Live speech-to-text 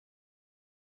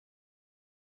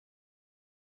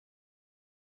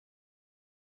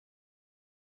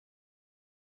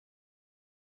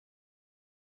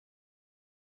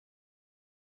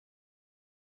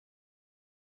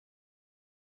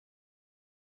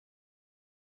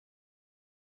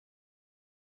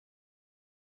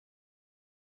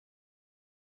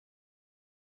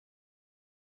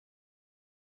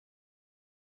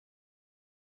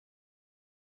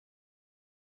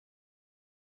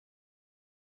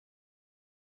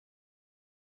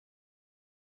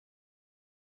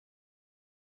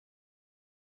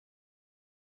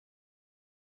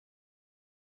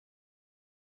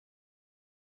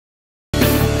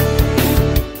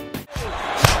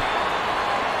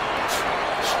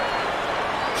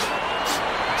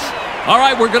All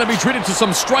right, we're going to be treated to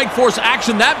some strike force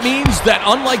action. That means that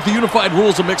unlike the unified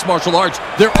rules of mixed martial arts,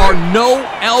 there are no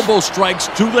elbow strikes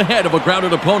to the head of a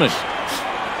grounded opponent.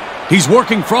 He's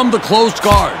working from the closed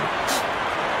guard.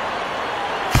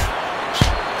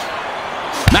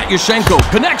 Matyushenko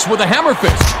connects with a hammer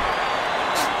fist.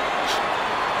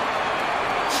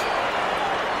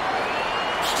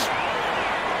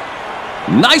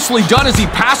 Nicely done as he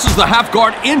passes the half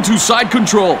guard into side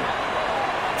control.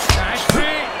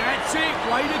 That's it,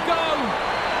 way to go.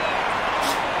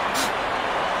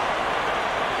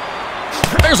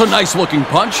 There's a nice looking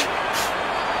punch.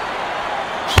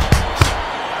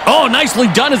 Oh, nicely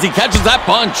done as he catches that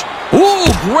punch.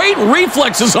 Ooh, great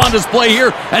reflexes on display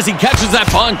here as he catches that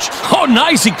punch. Oh,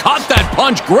 nice, he caught that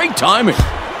punch. Great timing.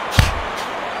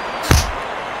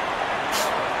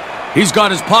 He's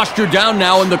got his posture down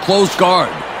now in the closed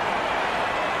guard.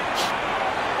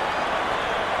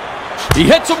 He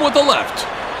hits him with the left.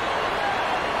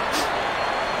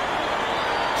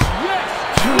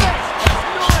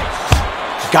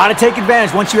 Nice. Got to take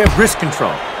advantage once you have wrist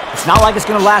control. It's not like it's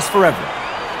going to last forever.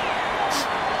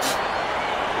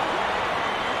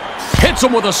 Hits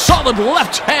him with a solid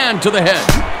left hand to the head.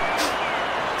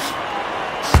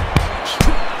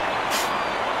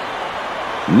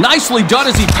 Nicely done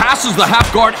as he passes the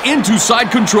half guard into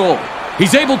side control.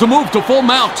 He's able to move to full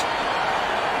mount.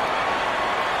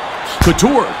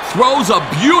 Couture throws a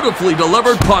beautifully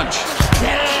delivered punch.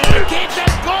 Keep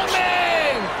it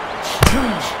going!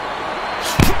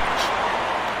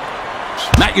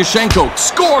 Matyushenko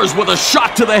scores with a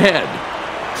shot to the head.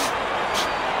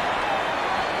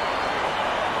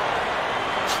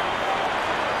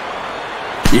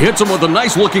 He hits him with a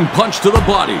nice looking punch to the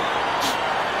body.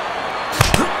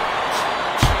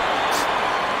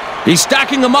 He's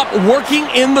stacking them up, working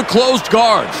in the closed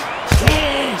guard.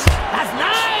 Yes, that's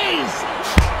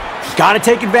nice! Got to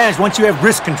take advantage once you have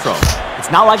wrist control. It's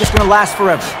not like it's going to last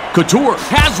forever. Couture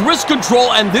has wrist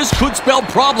control, and this could spell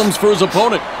problems for his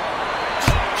opponent.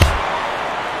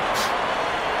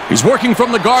 He's working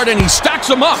from the guard, and he stacks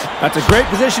them up. That's a great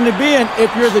position to be in if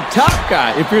you're the top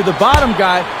guy. If you're the bottom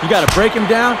guy, you got to break him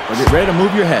down or get ready to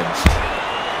move your head.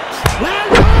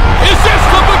 Is this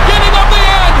the beginning of the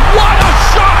end? What a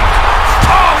shot!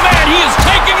 Oh, man, he is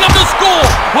taking them to school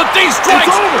with these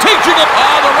strikes, teaching them.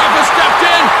 Oh, the ref has stepped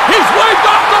in. He's waved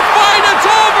off the fight. It's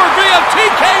over via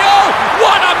TKO.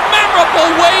 What a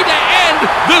memorable way to end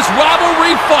this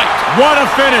rivalry fight. What a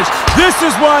finish. This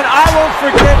is one I won't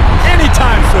forget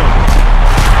anytime soon.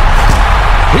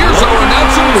 Here's our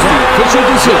announcing the official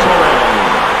decision.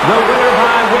 The winner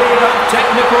by way of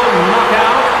technical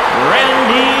knockout,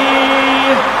 Randy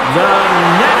the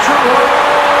Natural